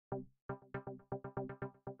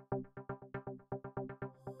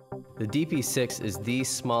The DP6 is the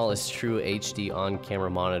smallest true HD on-camera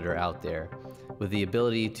monitor out there, with the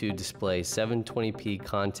ability to display 720p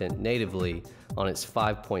content natively on its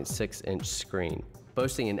 5.6-inch screen.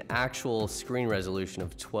 Boasting an actual screen resolution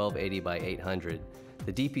of 1280 by 800,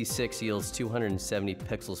 the DP6 yields 270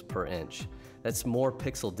 pixels per inch. That's more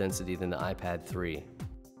pixel density than the iPad 3.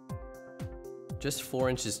 Just 4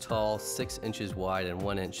 inches tall, 6 inches wide, and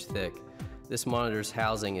 1 inch thick, this monitor's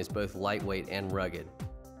housing is both lightweight and rugged.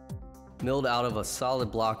 Milled out of a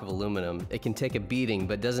solid block of aluminum, it can take a beating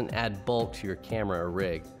but doesn't add bulk to your camera or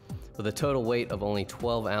rig, with a total weight of only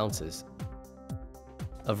 12 ounces.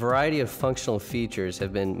 A variety of functional features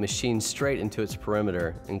have been machined straight into its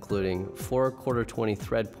perimeter, including 4 1/4-20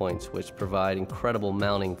 thread points, which provide incredible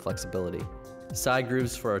mounting flexibility, side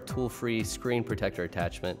grooves for a tool-free screen protector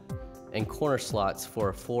attachment, and corner slots for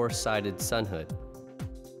a 4-sided sun hood.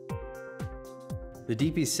 The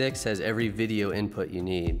DP6 has every video input you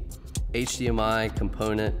need: HDMI,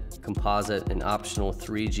 component, composite, and optional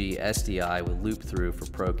 3G SDI with loop-through for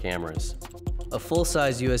pro cameras. A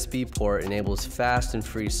full-size USB port enables fast and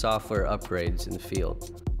free software upgrades in the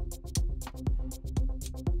field.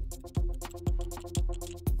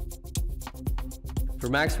 For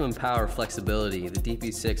maximum power flexibility, the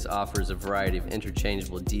DP6 offers a variety of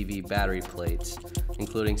interchangeable DV battery plates,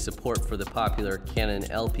 including support for the popular Canon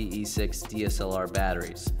LPE6 DSLR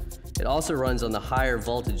batteries. It also runs on the higher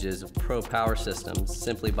voltages of Pro power systems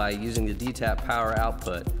simply by using the DTAP power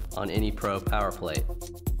output on any Pro power plate.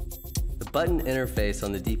 The button interface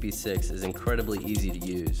on the DP6 is incredibly easy to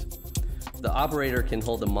use. The operator can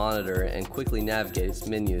hold the monitor and quickly navigate its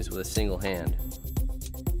menus with a single hand.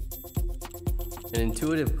 An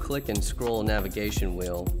intuitive click and scroll navigation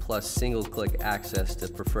wheel plus single-click access to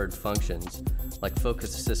preferred functions like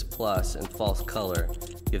Focus Assist Plus and False Color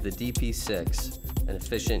give the DP6 an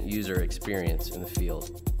efficient user experience in the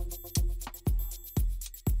field.